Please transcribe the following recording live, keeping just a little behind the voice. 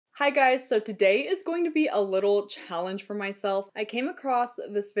Hi guys, so today is going to be a little challenge for myself. I came across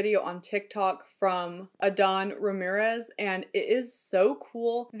this video on TikTok from Adon Ramirez and it is so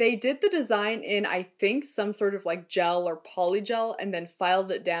cool. They did the design in I think some sort of like gel or polygel and then filed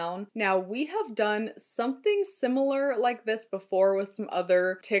it down. Now we have done something similar like this before with some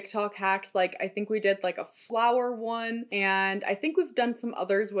other TikTok hacks. Like I think we did like a flower one and I think we've done some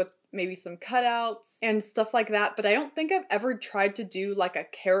others with maybe some cutouts and stuff like that, but I don't think I've ever tried to do like a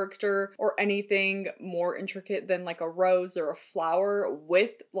character or anything more intricate than like a rose or a flower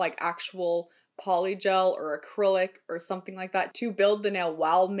with like actual polygel or acrylic or something like that to build the nail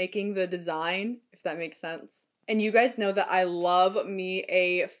while making the design, if that makes sense. And you guys know that I love me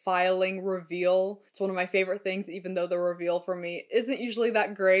a filing reveal. It's one of my favorite things, even though the reveal for me isn't usually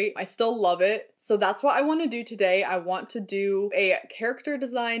that great. I still love it. So that's what I want to do today. I want to do a character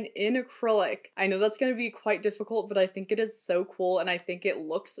design in acrylic. I know that's going to be quite difficult, but I think it is so cool and I think it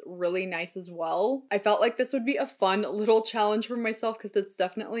looks really nice as well. I felt like this would be a fun little challenge for myself because it's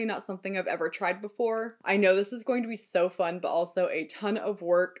definitely not something I've ever tried before. I know this is going to be so fun, but also a ton of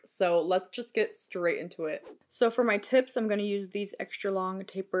work. So let's just get straight into it. So for my tips, I'm going to use these extra long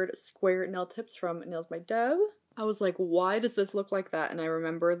tapered square nail tips from Nails by Deb. I was like, why does this look like that? And I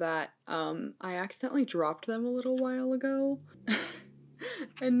remember that I accidentally dropped them a little while ago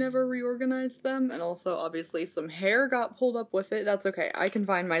and never reorganized them. And also obviously some hair got pulled up with it. That's okay. I can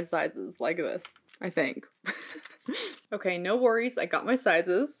find my sizes like this, I think. Okay, no worries. I got my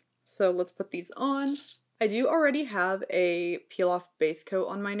sizes. So let's put these on. I do already have a peel-off base coat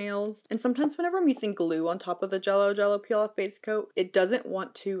on my nails, and sometimes whenever I'm using glue on top of the Jello peel-off base coat, it doesn't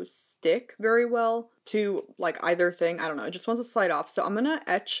want to stick very well to like either thing. I don't know, it just wants to slide off. So I'm gonna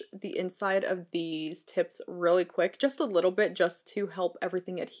etch the inside of these tips really quick, just a little bit, just to help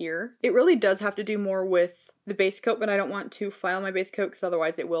everything adhere. It really does have to do more with the base coat, but I don't want to file my base coat because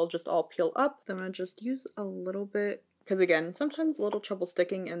otherwise it will just all peel up. So I'm gonna just use a little bit. Because again, sometimes a little trouble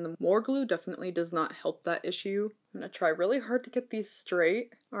sticking and the more glue definitely does not help that issue. I'm going to try really hard to get these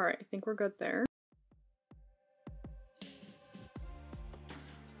straight. Alright, I think we're good there.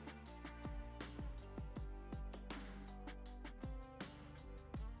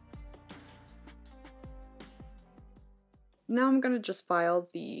 Now I'm going to just file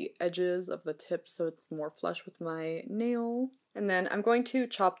the edges of the tips so it's more flush with my nail. And then I'm going to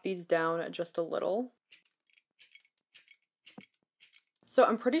chop these down just a little. So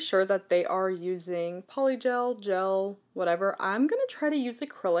I'm pretty sure that they are using polygel, gel, whatever. I'm gonna try to use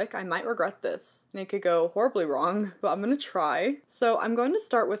acrylic. I might regret this, and it could go horribly wrong, but I'm gonna try. So I'm going to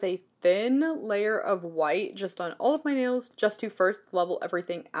start with a thin layer of white just on all of my nails, just to first level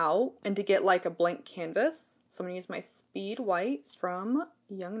everything out and to get like a blank canvas. So I'm gonna use my Speed White from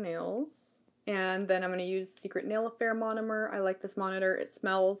Young Nails. And then I'm going to use Secret Nail Affair monomer. I like this monitor. It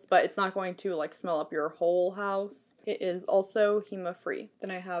smells, but it's not going to like smell up your whole house. It is also HEMA free.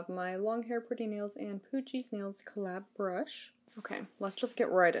 Then I have my Long Hair Pretty Nails and Poochie's Nails collab brush. Okay, let's just get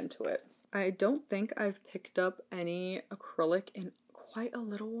right into it. I don't think I've picked up any acrylic in quite a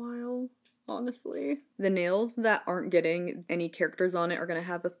little while, honestly. The nails that aren't getting any characters on it are going to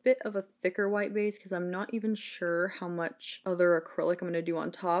have a bit of a thicker white base because I'm not even sure how much other acrylic I'm going to do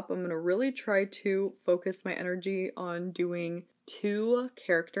on top. I'm going to really try to focus my energy on doing 2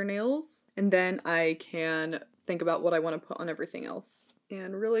 character nails, and then I can think about what I want to put on everything else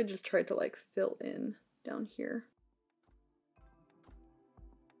and really just try to like fill in down here.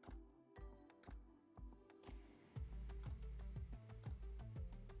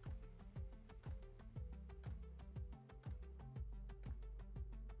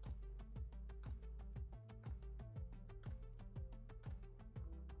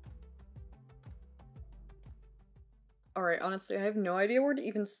 Alright, honestly, I have no idea where to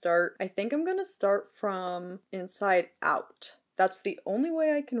even start. I think I'm gonna start from inside out. That's the only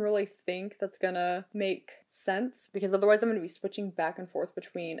way I can really think that's gonna make sense, because otherwise I'm gonna be switching back and forth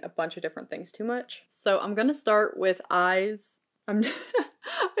between a bunch of different things too much. So I'm gonna start with eyes. I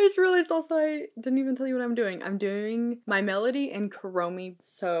just realized also I didn't even tell you what I'm doing. I'm doing my Melody and Kuromi.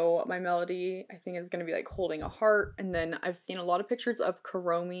 So my Melody, I think, is gonna be like holding a heart, and then I've seen a lot of pictures of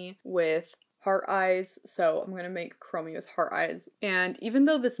Kuromi with heart eyes, so I'm gonna make Kuromi with heart eyes. And even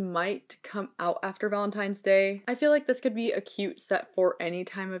though this might come out after Valentine's Day, I feel like this could be a cute set for any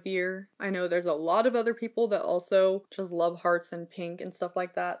time of year. I know there's a lot of other people that also just love hearts and pink and stuff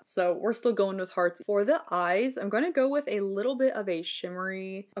like that, so we're still going with hearts. For the eyes, I'm gonna go with a little bit of a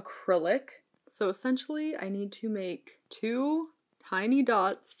shimmery acrylic. So essentially, I need to make 2 tiny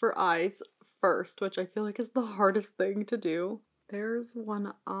dots for eyes first, which I feel like is the hardest thing to do. There's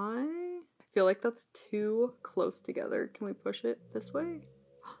one eye. I feel like that's too close together. Can we push it this way?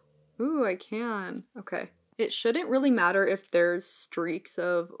 Ooh, I can. Okay. It shouldn't really matter if there's streaks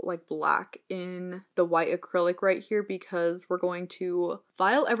of like black in the white acrylic right here because we're going to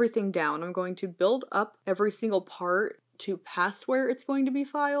file everything down. I'm going to build up every single part to past where it's going to be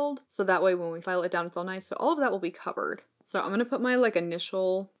filed. So that way when we file it down, it's all nice. So all of that will be covered. So I'm going to put my like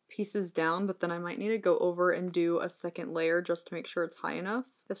initial pieces down, but then I might need to go over and do a second layer just to make sure it's high enough.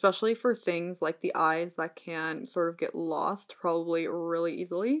 Especially for things like the eyes that can sort of get lost probably really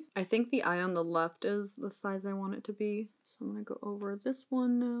easily. I think the eye on the left is the size I want it to be. So I'm gonna go over this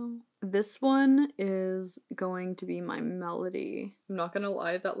one now. This one is going to be my melody. I'm not gonna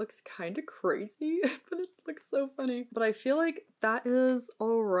lie, that looks kind of crazy, but it looks so funny. But I feel like that is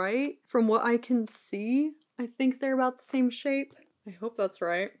alright. From what I can see, I think they're about the same shape. I hope that's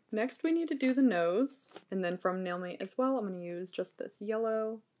right. Next we need to do the nose, and then from Nailmate as well, I'm going to use just this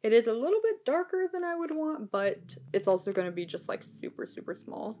yellow. It is a little bit darker than I would want, but it's also going to be just like super, super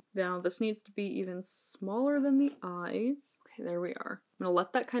small. Now this needs to be even smaller than the eyes. Okay, there we are. I'm going to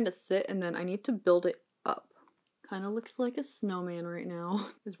let that kind of sit, and then I need to build it up. Kind of looks like a snowman right now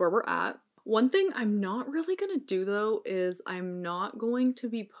is where we're at. One thing I'm not really gonna do though is I'm not going to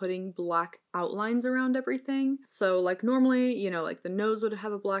be putting black outlines around everything. So like normally, you know, like the nose would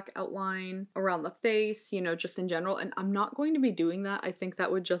have a black outline around the face, you know, just in general. And I'm not going to be doing that. I think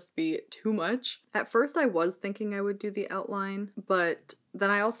that would just be too much. At first I was thinking I would do the outline, but then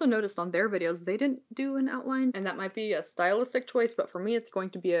I also noticed on their videos, they didn't do an outline, and that might be a stylistic choice, but for me, it's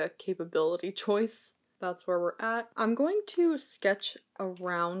going to be a capability choice. That's where we're at. I'm going to sketch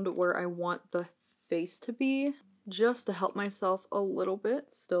around where I want the face to be just to help myself a little bit.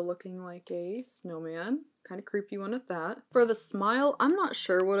 Still looking like a snowman. Kind of creepy one at that. For the smile, I'm not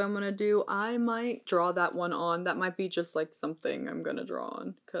sure what I'm gonna do. I might draw that one on. That might be just like something I'm gonna draw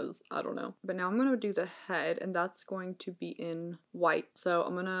on because I don't know. But now I'm gonna do the head, and that's going to be in white. So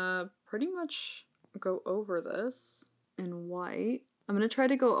I'm gonna pretty much go over this in white. I'm going to try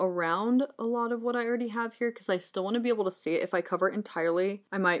to go around a lot of what I already have here because I still want to be able to see it. If I cover it entirely,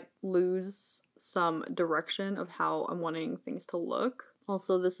 I might lose some direction of how I'm wanting things to look.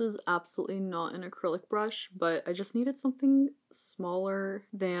 Also, this is absolutely not an acrylic brush, but I just needed something smaller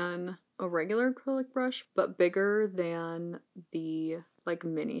than a regular acrylic brush, but bigger than the like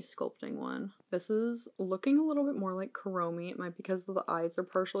mini sculpting one. This is looking a little bit more like Kuromi. It might be because the eyes are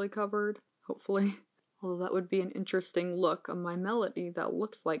partially covered, hopefully. Although that would be an interesting look on my melody that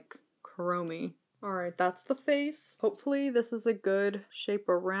looks like Kuromi. Alright, that's the face. Hopefully this is a good shape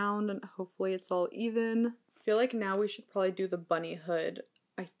around and hopefully it's all even. I feel like now we should probably do the bunny hood.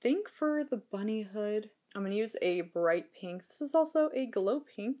 I think for the bunny hood, I'm going to use a bright pink. This is also a glow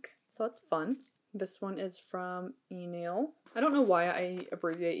pink, so that's fun. This one is from eNail. I don't know why I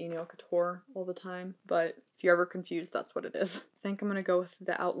abbreviate eNail Couture all the time, but if you're ever confused, that's what it is. I think I'm gonna go with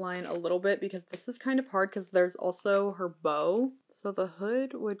the outline a little bit because this is kind of hard because there's also her bow. So the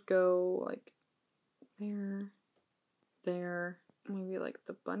hood would go like there, there, maybe like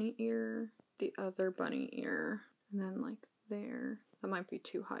the bunny ear, the other bunny ear, and then like there. That might be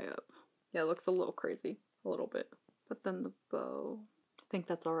too high up. Yeah, it looks a little crazy, a little bit. But then the bow, I think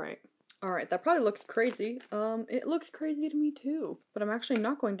that's all right. Alright, that probably looks crazy. It looks crazy to me too. But I'm actually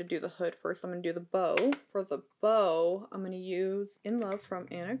not going to do the hood first. I'm going to do the bow. For the bow, I'm going to use In Love from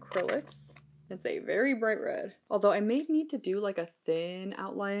Acrylics. It's a very bright red. Although I may need to do like a thin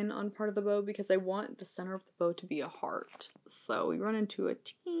outline on part of the bow because I want the center of the bow to be a heart. So we run into a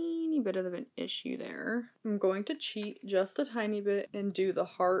teeny bit of an issue there. I'm going to cheat just a tiny bit and do the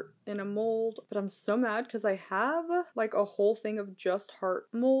heart in a mold. But I'm so mad because I have like a whole thing of just heart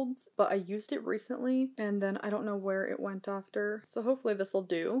molds, but I used it recently and then I don't know where it went after. So hopefully this will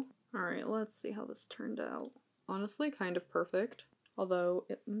do. Alright, let's see how this turned out. Honestly, kind of perfect. Although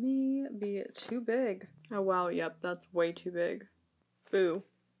it may be too big. Oh wow, yep, that's way too big. Boo.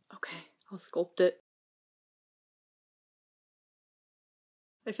 Okay, I'll sculpt it.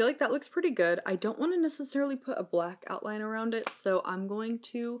 I feel like that looks pretty good. I don't want to necessarily put a black outline around it, so I'm going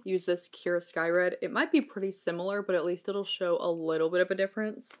to use this Kira Sky Red. It might be pretty similar, but at least it'll show a little bit of a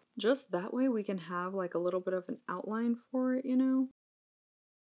difference. Just that way we can have like a little bit of an outline for it, you know?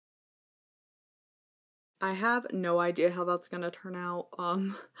 I have no idea how that's gonna turn out,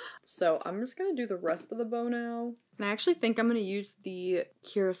 so I'm just gonna do the rest of the bow now. And I actually think I'm gonna use the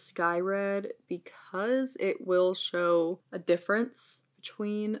Kira Sky Red because it will show a difference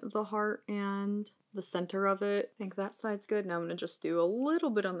between the heart and the center of it. I think that side's good. Now I'm gonna just do a little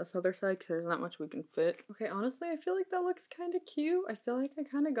bit on this other side because there's not much we can fit. Okay, honestly, I feel like that looks kind of cute. I feel like I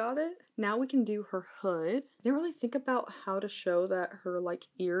kind of got it. Now we can do her hood. I didn't really think about how to show that her like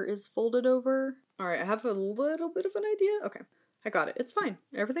ear is folded over. All right, I have a little bit of an idea. Okay, I got it. It's fine.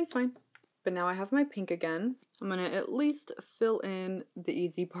 Everything's fine. But now I have my pink again. I'm gonna at least fill in the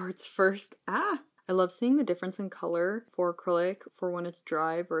easy parts first. Ah! I love seeing the difference in color for acrylic for when it's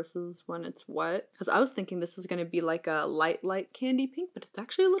dry versus when it's wet. Because I was thinking this was going to be like a light candy pink, but it's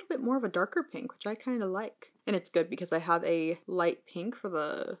actually a little bit more of a darker pink, which I kind of like. And it's good because I have a light pink for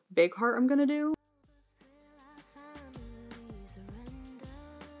the big heart I'm going to do.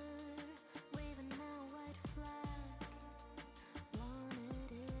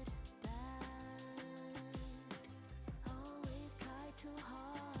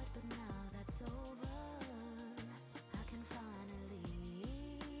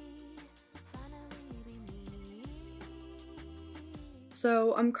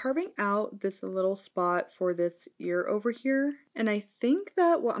 So I'm carving out this little spot for this ear over here, and I think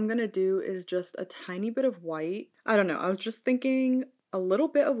that what I'm gonna do is just a tiny bit of white. I don't know, I was just thinking a little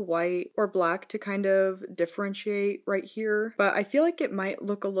bit of white or black to kind of differentiate right here, but I feel like it might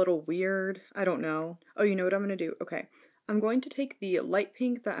look a little weird. I don't know. Oh, you know what I'm gonna do? Okay. I'm going to take the light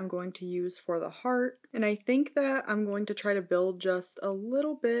pink that I'm going to use for the heart, and I think that I'm going to try to build just a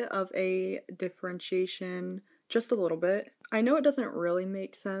little bit of a differentiation. Just a little bit. I know it doesn't really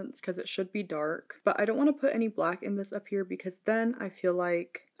make sense because it should be dark, but I don't want to put any black in this up here because then I feel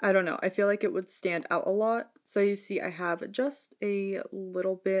like, I don't know, I feel like it would stand out a lot. So you see I have just a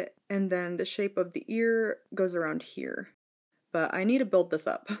little bit, and then the shape of the ear goes around here. But I need to build this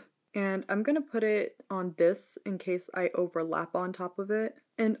up. And I'm gonna put it on this in case I overlap on top of it.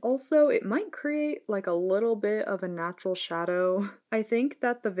 And also, it might create like a little bit of a natural shadow. I think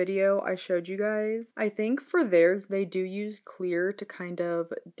that the video I showed you guys, I think for theirs they do use clear to kind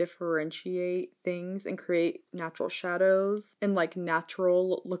of differentiate things and create natural shadows and like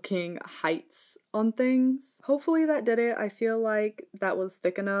natural looking heights on things. Hopefully that did it. I feel like that was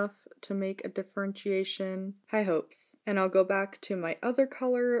thick enough to make a differentiation. High hopes. And I'll go back to my other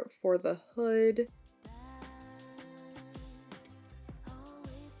color for the hood.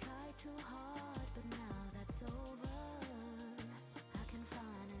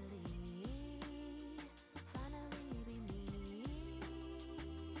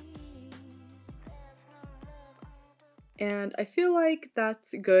 And I feel like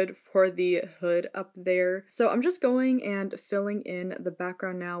that's good for the hood up there. So I'm just going and filling in the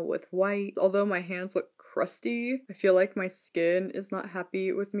background now with white. Although my hands look crusty, I feel like my skin is not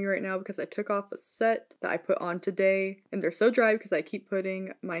happy with me right now because I took off a set that I put on today and they're so dry because I keep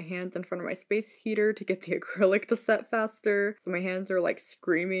putting my hands in front of my space heater to get the acrylic to set faster. So my hands are like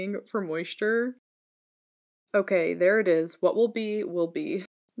screaming for moisture. Okay, there it is. What will be, will be.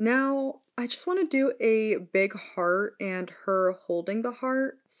 Now, I just want to do a big heart and her holding the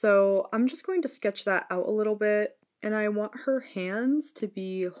heart. So I'm just going to sketch that out a little bit. And I want her hands to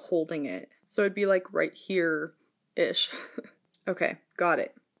be holding it. So it'd be like right here-ish. Okay, got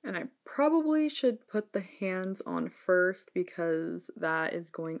it. And I probably should put the hands on first because that is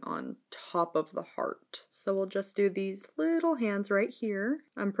going on top of the heart. So we'll just do these little hands right here.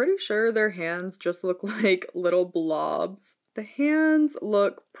 I'm pretty sure their hands just look like little blobs. The hands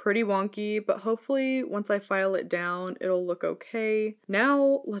look pretty wonky, but hopefully once I file it down, it'll look okay.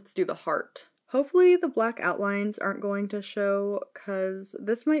 Now let's do the heart. Hopefully the black outlines aren't going to show because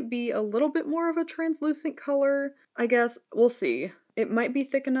this might be a little bit more of a translucent color. I guess we'll see. It might be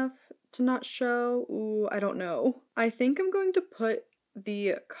thick enough to not show. Ooh, I don't know. I think I'm going to put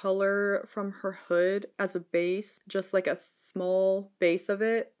the color from her hood as a base, just like a small base of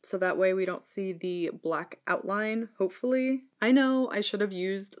it, so that way we don't see the black outline, hopefully. I know I should have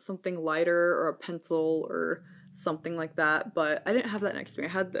used something lighter or a pencil or something like that, but I didn't have that next to me. I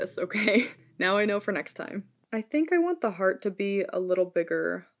had this, okay? Now I know for next time. I think I want the heart to be a little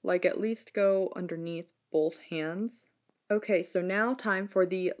bigger, like at least go underneath both hands. Okay, so now time for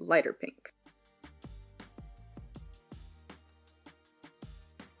the lighter pink.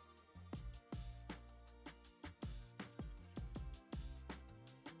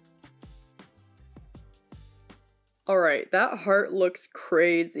 Alright, that heart looks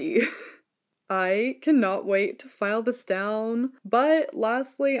crazy. I cannot wait to file this down. But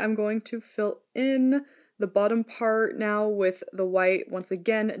lastly, I'm going to fill in the bottom part now with the white once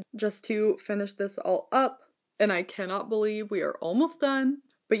again, just to finish this all up. And I cannot believe we are almost done.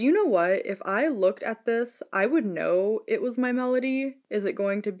 But you know what? If I looked at this, I would know it was My Melody. Is it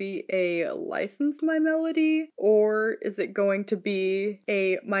going to be a licensed My Melody? Or is it going to be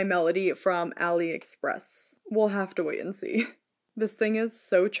a My Melody from AliExpress? We'll have to wait and see. This thing is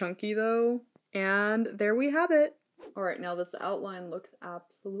so chunky though. And there we have it. Alright, now this outline looks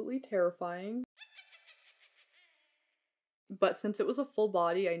absolutely terrifying. But since it was a full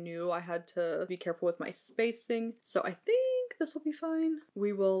body, I knew I had to be careful with my spacing. So I think this will be fine.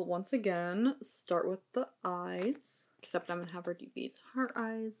 We will once again start with the eyes. Except I'm gonna have her do these heart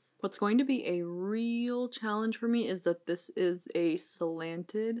eyes. What's going to be a real challenge for me is that this is a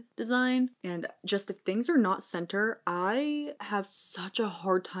slanted design. And just if things are not center, I have such a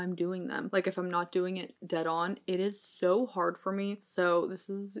hard time doing them. Like if I'm not doing it dead on, it is so hard for me. So this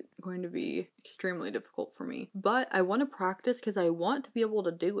is going to be extremely difficult for me. But I want to practice because I want to be able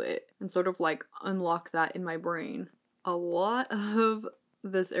to do it and sort of like unlock that in my brain. A lot of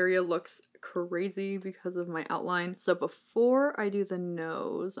this area looks crazy because of my outline. So before I do the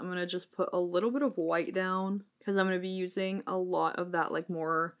nose, I'm gonna just put a little bit of white down because I'm gonna be using a lot of that like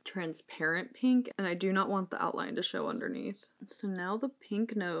more transparent pink, and I do not want the outline to show underneath. So now the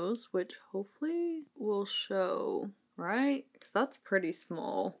pink nose, which hopefully will show, right? Because that's pretty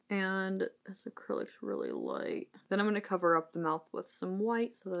small. And this acrylic's really light. Then I'm gonna cover up the mouth with some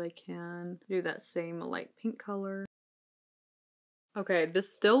white so that I can do that same light pink color. Okay,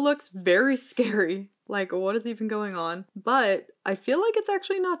 this still looks very scary. Like, what is even going on? But I feel like it's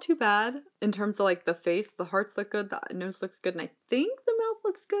actually not too bad in terms of like the face. The hearts look good, the nose looks good, and I think the mouth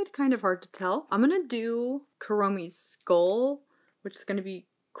looks good. Kind of hard to tell. I'm gonna do Kuromi's skull, which is gonna be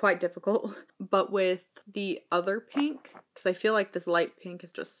quite difficult, but with the other pink, because I feel like this light pink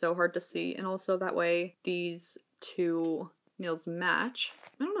is just so hard to see, and also that way these two nails match.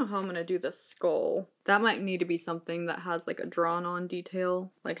 I don't know how I'm gonna do the skull. That might need to be something that has like a drawn on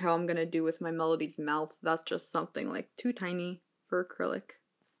detail, like how I'm gonna do with my Melody's mouth. That's just something like too tiny for acrylic.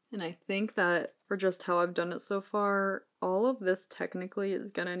 And I think that for just how I've done it so far, all of this technically is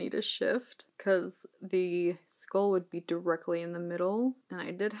gonna need a shift because the skull would be directly in the middle, and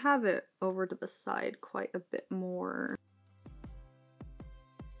I did have it over to the side quite a bit more.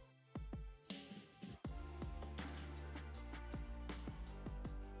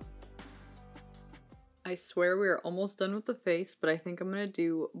 I swear we are almost done with the face, but I think I'm gonna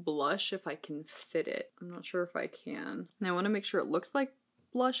do blush if I can fit it. I'm not sure if I can. And I want to make sure it looks like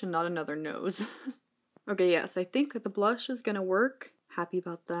blush and not another nose. Okay, yes, I think that the blush is gonna work. Happy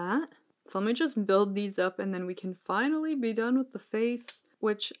about that. So let me just build these up and then we can finally be done with the face,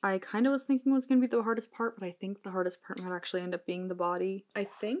 which I kind of was thinking was gonna be the hardest part, but I think the hardest part might actually end up being the body. I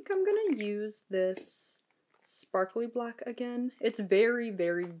think I'm gonna use this sparkly black again. It's very,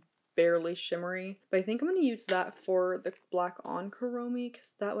 very barely shimmery, but I think I'm going to use that for the black on Kuromi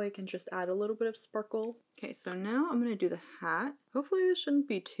because that way I can just add a little bit of sparkle. Okay, so now I'm going to do the hat. Hopefully this shouldn't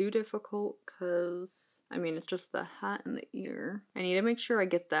be too difficult because, I mean, it's just the hat and the ear. I need to make sure I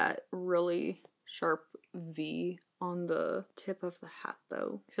get that really sharp V on the tip of the hat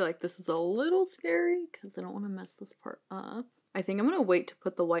though. I feel like this is a little scary because I don't want to mess this part up. I think I'm going to wait to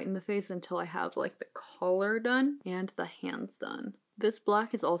put the white in the face until I have like the collar done and the hands done. This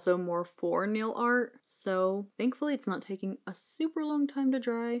black is also more for nail art, so thankfully it's not taking a super long time to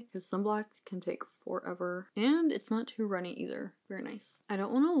dry because some blacks can take forever, and it's not too runny either. Very nice. I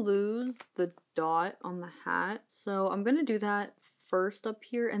don't want to lose the dot on the hat, so I'm gonna do that first up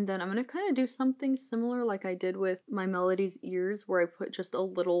here, and then I'm gonna kind of do something similar like I did with my Melody's ears, where I put just a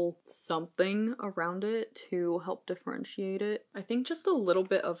little something around it to help differentiate it. I think just a little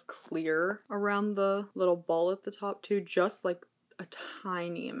bit of clear around the little ball at the top too, just like a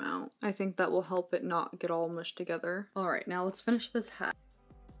tiny amount. I think that will help it not get all mushed together. All right, now let's finish this hat.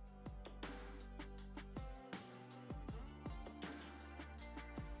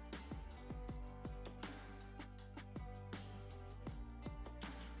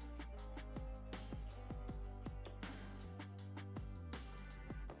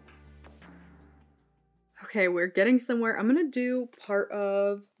 Okay, we're getting somewhere. I'm gonna do part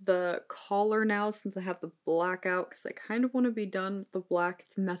of the collar now since I have the black out because I kind of want to be done with the black.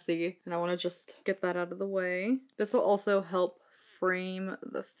 It's messy and I want to just get that out of the way. This will also help frame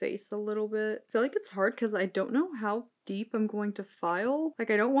the face a little bit. I feel like it's hard because I don't know how deep I'm going to file.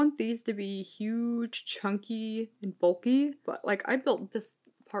 Like I don't want these to be huge, chunky, and bulky, but like I built this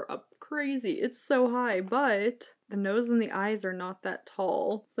part up crazy. It's so high, but the nose and the eyes are not that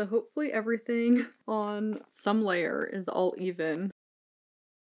tall. So hopefully everything on some layer is all even.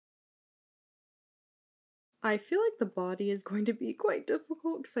 I feel like the body is going to be quite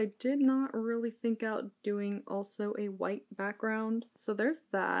difficult because I did not really think out doing also a white background. So there's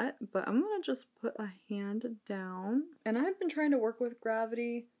that, but I'm gonna just put a hand down. And I've been trying to work with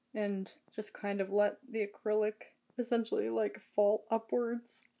gravity and just kind of let the acrylic essentially like fall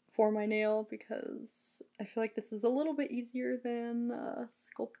upwards for my nail because I feel like this is a little bit easier than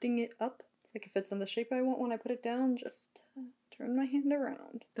sculpting it up. It's like if it's in the shape I want when I put it down, just turn my hand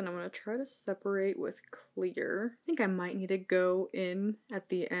around. Then I'm gonna try to separate with clear. I think I might need to go in at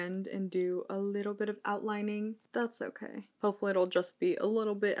the end and do a little bit of outlining. That's okay. Hopefully it'll just be a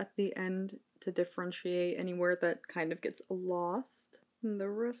little bit at the end to differentiate anywhere that kind of gets lost. And the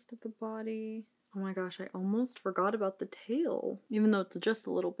rest of the body. Oh my gosh, I almost forgot about the tail. Even though it's just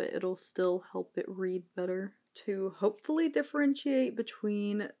a little bit, it'll still help it read better. To hopefully differentiate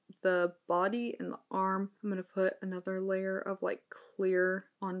between the body and the arm, I'm gonna put another layer of like clear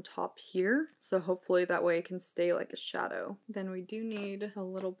on top here. So hopefully that way it can stay like a shadow. Then we do need a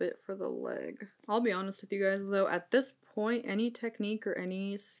little bit for the leg. I'll be honest with you guys though, at this point, any technique or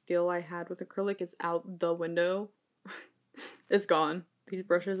any skill I had with acrylic is out the window. It's gone. These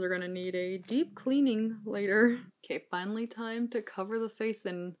brushes are gonna need a deep cleaning later. Okay, finally time to cover the face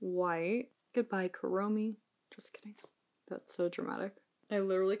in white. Goodbye, Kuromi. Just kidding. That's so dramatic. I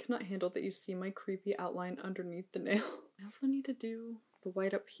literally cannot handle that you see my creepy outline underneath the nail. I also need to do the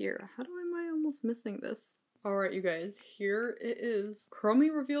white up here. How am I almost missing this? Alright, you guys, here it is.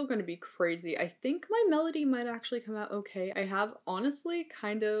 Kuromi reveal gonna be crazy. I think my melody might actually come out okay. I have honestly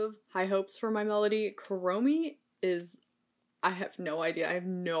kind of high hopes for my melody. Kuromi is... I have no idea. I have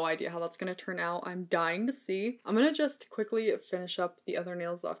no idea how that's gonna turn out. I'm dying to see. I'm gonna just quickly finish up the other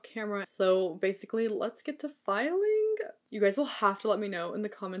nails off camera. So basically, let's get to filing. You guys will have to let me know in the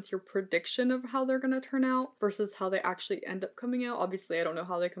comments your prediction of how they're gonna turn out versus how they actually end up coming out. Obviously, I don't know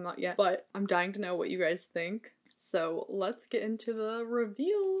how they come out yet, but I'm dying to know what you guys think. So let's get into the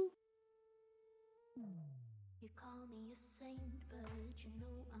reveal. You call me a saint, but you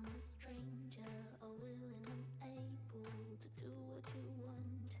know I'm a stranger, all willing and able to do what you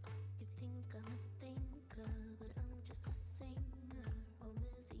want. You think I'm a thinker, but I'm just a singer, all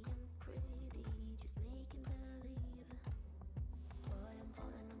messy and pretty, just making believe. Boy, I'm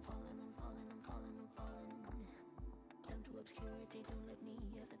falling, I'm falling, I'm falling, I'm falling, I'm falling. Down to obscurity, don't let me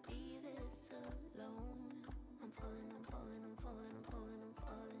ever be this alone. I'm falling, I'm falling, I'm falling, I'm falling, I'm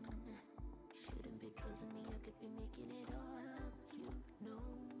falling. Shouldn't be trusting me, I could be making it all up, you know.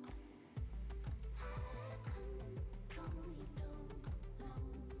 Control, you don't know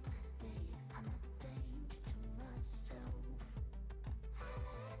me, I'm a danger to myself.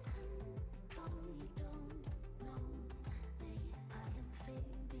 Control, you don't know me, I am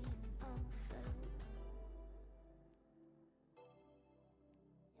fading unfelt.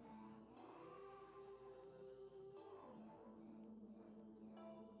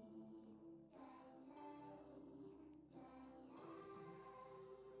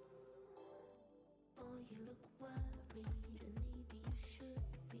 Oh, you look worried, and maybe you should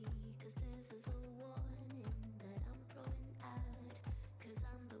be, cause this is a warning that I'm throwing out. Cause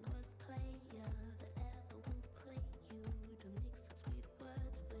I'm the worst player that ever won't play you, to mix up sweet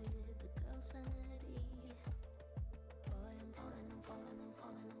words with the girl's sanity. Boy, I'm falling, I'm falling, I'm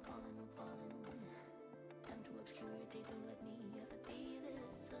falling, I'm falling, I'm falling. Down to obscurity, don't let me ever be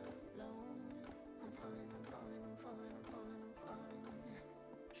this alone. I'm falling, I'm falling, I'm falling, I'm falling, I'm falling.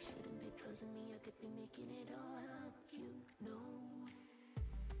 Shouldn't be trusting me, I could be making it all up, you know.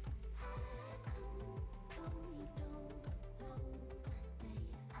 Control, you don't know me,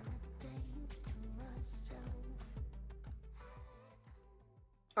 I'm a danger to myself.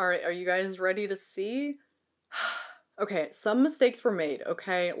 Alright, are you guys ready to see? Okay, some mistakes were made,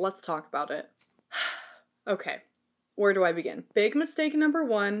 okay? Let's talk about it. Okay, where do I begin? Big mistake number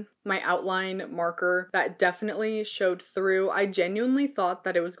one, my outline marker that definitely showed through. I genuinely thought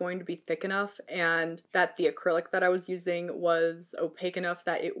that it was going to be thick enough and that the acrylic that I was using was opaque enough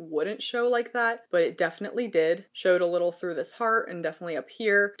that it wouldn't show like that, but it definitely did. Showed a little through this heart and definitely up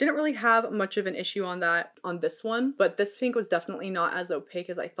here. Didn't really have much of an issue on that on this one, but this pink was definitely not as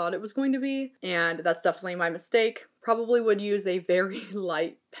opaque as I thought it was going to be, and that's definitely my mistake. Probably would use a very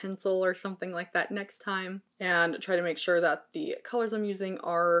light pencil or something like that next time and try to make sure that the colors I'm using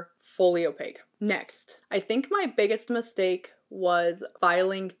are fully opaque. Next, I think my biggest mistake was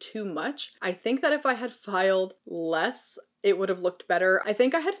filing too much. I think that if I had filed less, it would have looked better. I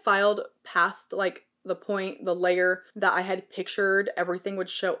think I had filed past like the point, the layer that I had pictured everything would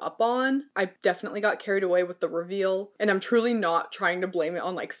show up on. I definitely got carried away with the reveal, and I'm truly not trying to blame it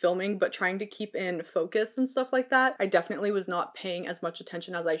on like filming, but trying to keep in focus and stuff like that. I definitely was not paying as much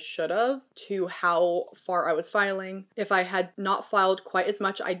attention as I should have to how far I was filing. If I had not filed quite as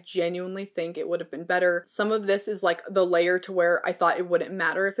much, I genuinely think it would have been better. Some of this is like the layer to where I thought it wouldn't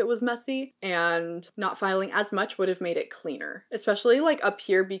matter if it was messy, and not filing as much would have made it cleaner, especially like up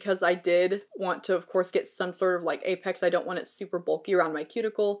here, because I did want to of course get some sort of like apex. I don't want it super bulky around my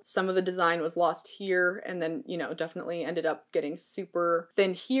cuticle. Some of the design was lost here, and then, you know, definitely ended up getting super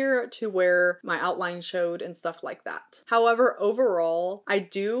thin here to where my outline showed and stuff like that. However, overall, I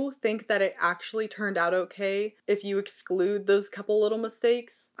do think that it actually turned out okay if you exclude those couple little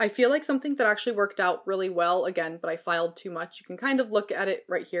mistakes. I feel like something that actually worked out really well, again, but I filed too much, you can kind of look at it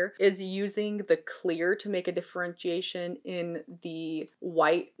right here, is using the clear to make a differentiation in the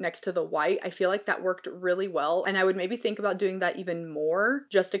white next to the white. I feel like that worked really well, and I would maybe think about doing that even more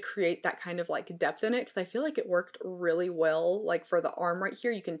just to create that kind of like depth in it, because I feel like it worked really well. Like for the arm right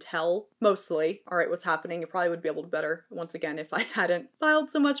here, you can tell mostly, all right, what's happening. It probably would be able to better once again if I hadn't filed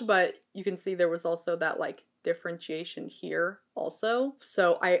so much, but you can see there was also that like differentiation here also.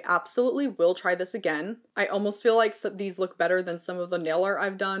 So I absolutely will try this again. I almost feel like these look better than some of the nail art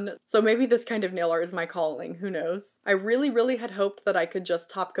I've done. So maybe this kind of nail art is my calling, who knows? I really had hoped that I could just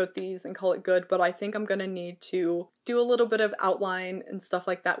top coat these and call it good, but I think I'm gonna need to do a little bit of outline and stuff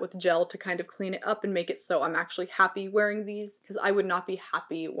like that with gel to kind of clean it up and make it so I'm actually happy wearing these, because I would not be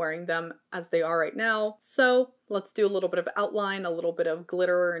happy wearing them as they are right now. So let's do a little bit of outline, a little bit of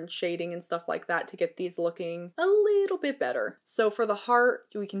glitter and shading and stuff like that to get these looking a little bit better. So for the heart,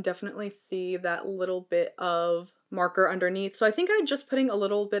 we can definitely see that little bit of marker underneath. So I think just putting a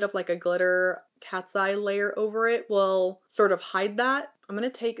little bit of like a glitter cat's eye layer over it will sort of hide that. I'm going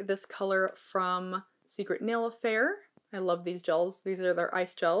to take this color from Secret Nail Affair. I love these gels. These are their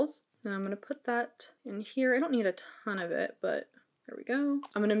ice gels. And I'm going to put that in here. I don't need a ton of it, but there we go.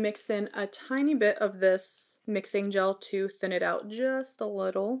 I'm going to mix in a tiny bit of this mixing gel to thin it out just a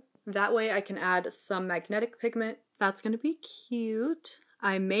little. That way I can add some magnetic pigment. That's going to be cute.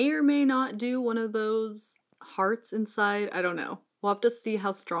 I may or may not do one of those hearts inside. I don't know. We'll have to see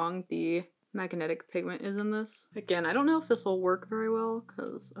how strong the magnetic pigment is in this. Again, I don't know if this will work very well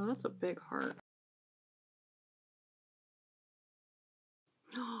because, oh, that's a big heart.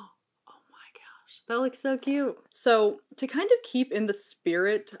 Oh my gosh, that looks so cute. So to kind of keep in the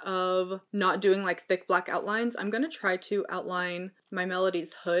spirit of not doing like thick black outlines, I'm going to try to outline my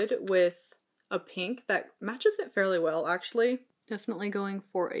Melody's hood with a pink that matches it fairly well, actually. Definitely going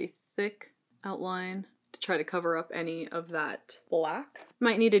for a thick outline to try to cover up any of that black.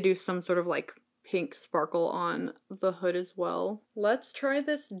 Might need to do some sort of like pink sparkle on the hood as well. Let's try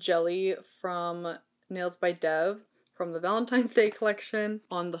this jelly from Nails by Dev from the Valentine's Day collection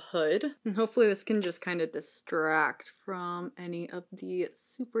on the hood. And hopefully this can just kind of distract from any of the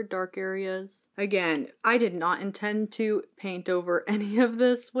super dark areas. Again, I did not intend to paint over any of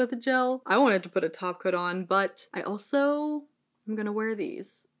this with gel. I wanted to put a top coat on, but I also am gonna wear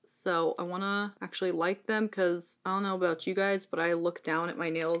these. So I want to actually like them because I don't know about you guys, but I look down at my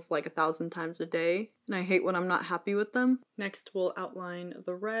nails like 1,000 times a day and I hate when I'm not happy with them. Next we'll outline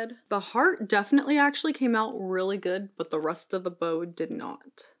the red. The heart definitely actually came out really good, but the rest of the bow did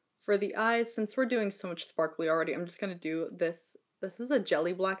not. For the eyes, since we're doing so much sparkly already, I'm just going to do this. This is a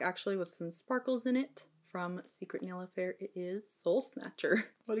jelly black actually with some sparkles in it from Secret Nail Affair. It is Soul Snatcher.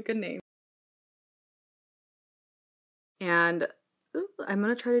 What a good name. And I'm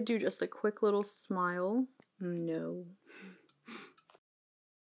gonna try to do just a quick little smile. No.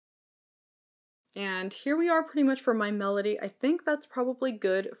 And here we are pretty much for my Melody. I think that's probably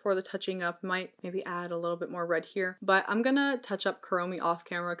good for the touching up. Might maybe add a little bit more red here. But I'm gonna touch up Kuromi off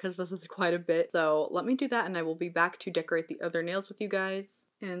camera because this is quite a bit. So let me do that and I will be back to decorate the other nails with you guys.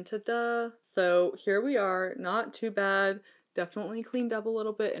 And ta-da! So here we are. Not too bad. Definitely cleaned up a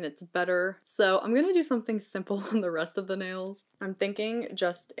little bit and it's better. So I'm gonna do something simple on the rest of the nails. I'm thinking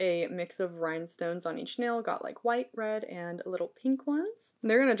just a mix of rhinestones on each nail. Got like white, red, and little pink ones.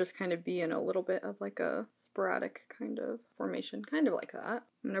 And they're gonna just kind of be in a little bit of like a sporadic kind of formation, kind of like that.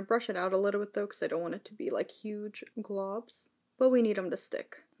 I'm gonna brush it out a little bit though because I don't want it to be like huge globs, but we need them to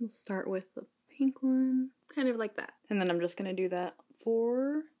stick. We'll start with the pink one, kind of like that. And then I'm just gonna do that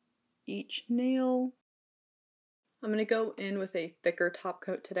for each nail. I'm going to go in with a thicker top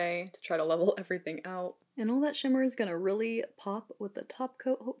coat today to try to level everything out. And all that shimmer is going to really pop with the top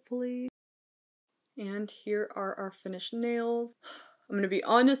coat, hopefully. And here are our finished nails. I'm going to be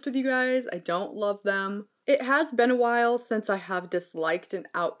honest with you guys, I don't love them. It has been a while since I have disliked an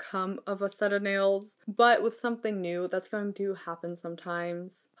outcome of a set of nails, but with something new, that's going to happen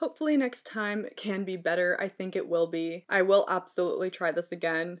sometimes. Hopefully next time it can be better. I think it will be. I will absolutely try this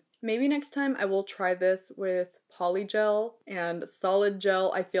again. Maybe next time I will try this with polygel and solid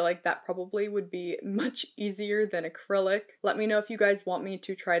gel. I feel like that probably would be much easier than acrylic. Let me know if you guys want me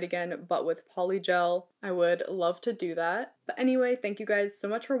to try it again, but with polygel. I would love to do that. But anyway, thank you guys so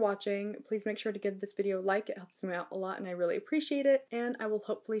much for watching. Please make sure to give this video a like. It helps me out a lot and I really appreciate it. And I will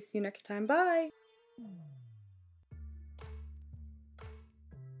hopefully see you next time. Bye!